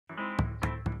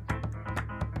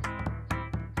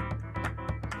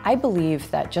I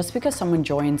believe that just because someone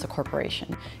joins a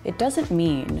corporation, it doesn't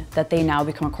mean that they now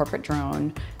become a corporate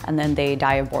drone and then they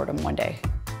die of boredom one day.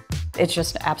 It's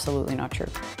just absolutely not true.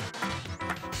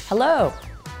 Hello,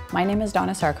 my name is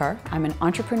Dona Sarkar. I'm an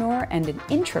entrepreneur and an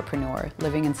intrapreneur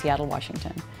living in Seattle,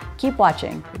 Washington. Keep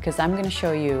watching because I'm going to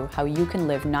show you how you can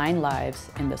live 9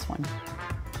 lives in this one.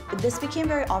 This became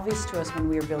very obvious to us when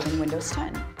we were building Windows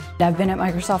 10. I've been at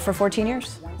Microsoft for 14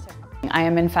 years. I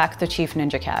am in fact the chief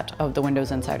ninja cat of the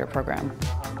Windows Insider program.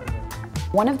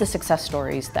 One of the success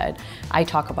stories that I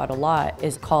talk about a lot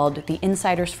is called the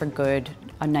Insiders for Good,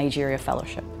 a Nigeria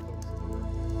Fellowship.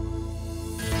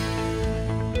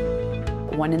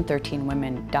 1 in 13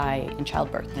 women die in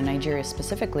childbirth in Nigeria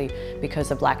specifically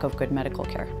because of lack of good medical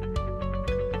care.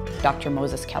 Dr.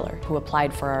 Moses Keller, who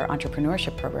applied for our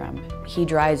entrepreneurship program, he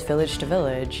drives village to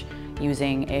village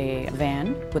using a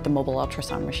van with a mobile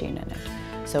ultrasound machine in it.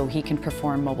 So he can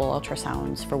perform mobile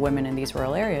ultrasounds for women in these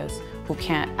rural areas who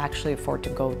can't actually afford to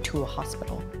go to a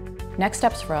hospital. Next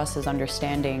steps for us is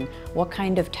understanding what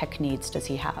kind of tech needs does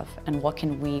he have and what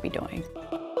can we be doing.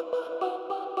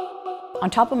 On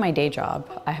top of my day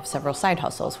job, I have several side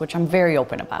hustles, which I'm very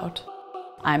open about.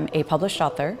 I'm a published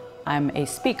author, I'm a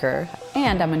speaker,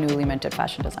 and I'm a newly minted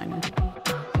fashion designer.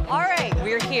 All right,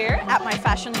 we're here at my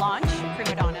fashion launch,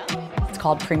 Prima Donna. It's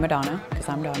called Prima Donna, because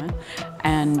I'm Donna,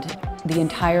 and the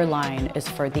entire line is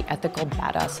for the ethical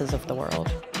badasses of the world.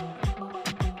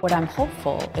 What I'm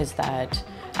hopeful is that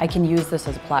I can use this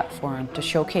as a platform to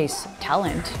showcase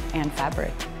talent and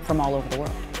fabric from all over the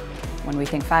world. When we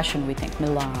think fashion, we think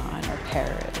Milan or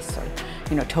Paris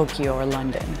or Tokyo or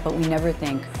London, but we never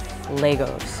think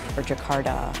Lagos or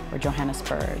Jakarta or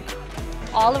Johannesburg.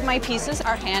 All of my pieces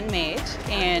are handmade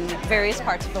in various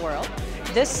parts of the world.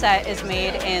 This set is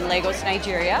made in Lagos,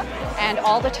 Nigeria, and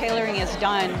all the tailoring is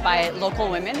done by local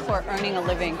women who are earning a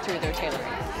living through their tailoring.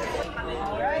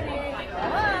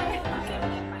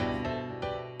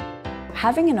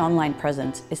 Having an online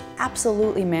presence is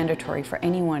absolutely mandatory for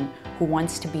anyone who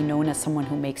wants to be known as someone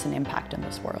who makes an impact in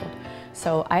this world.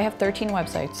 So I have 13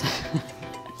 websites.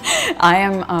 I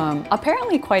am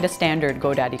apparently quite a standard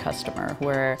GoDaddy customer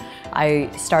where I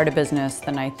start a business,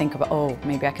 then I think about, oh,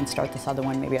 maybe I can start this other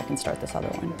one, maybe I can start this other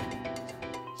one.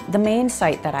 The main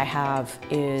site that I have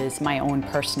is my own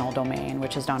personal domain,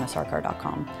 which is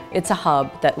donasarkar.com. It's a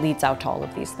hub that leads out to all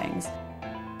of these things.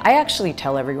 I actually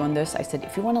tell everyone this. I said,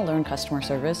 if you want to learn customer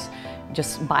service,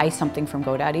 just buy something from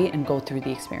GoDaddy and go through the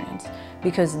experience.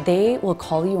 Because they will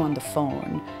call you on the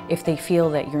phone if they feel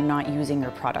that you're not using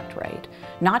your product right.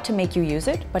 Not to make you use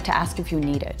it, but to ask if you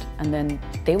need it. And then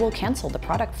they will cancel the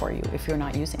product for you if you're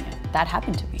not using it. That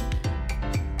happened to me.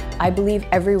 I believe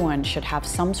everyone should have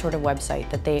some sort of website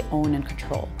that they own and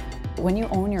control. When you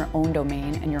own your own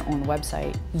domain and your own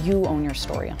website, you own your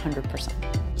story 100%.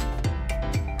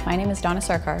 My name is Dona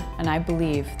Sarkar, and I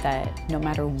believe that no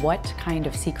matter what kind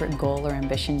of secret goal or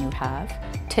ambition you have,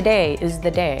 today is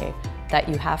the day that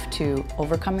you have to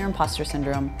overcome your imposter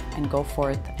syndrome and go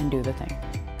forth and do the thing.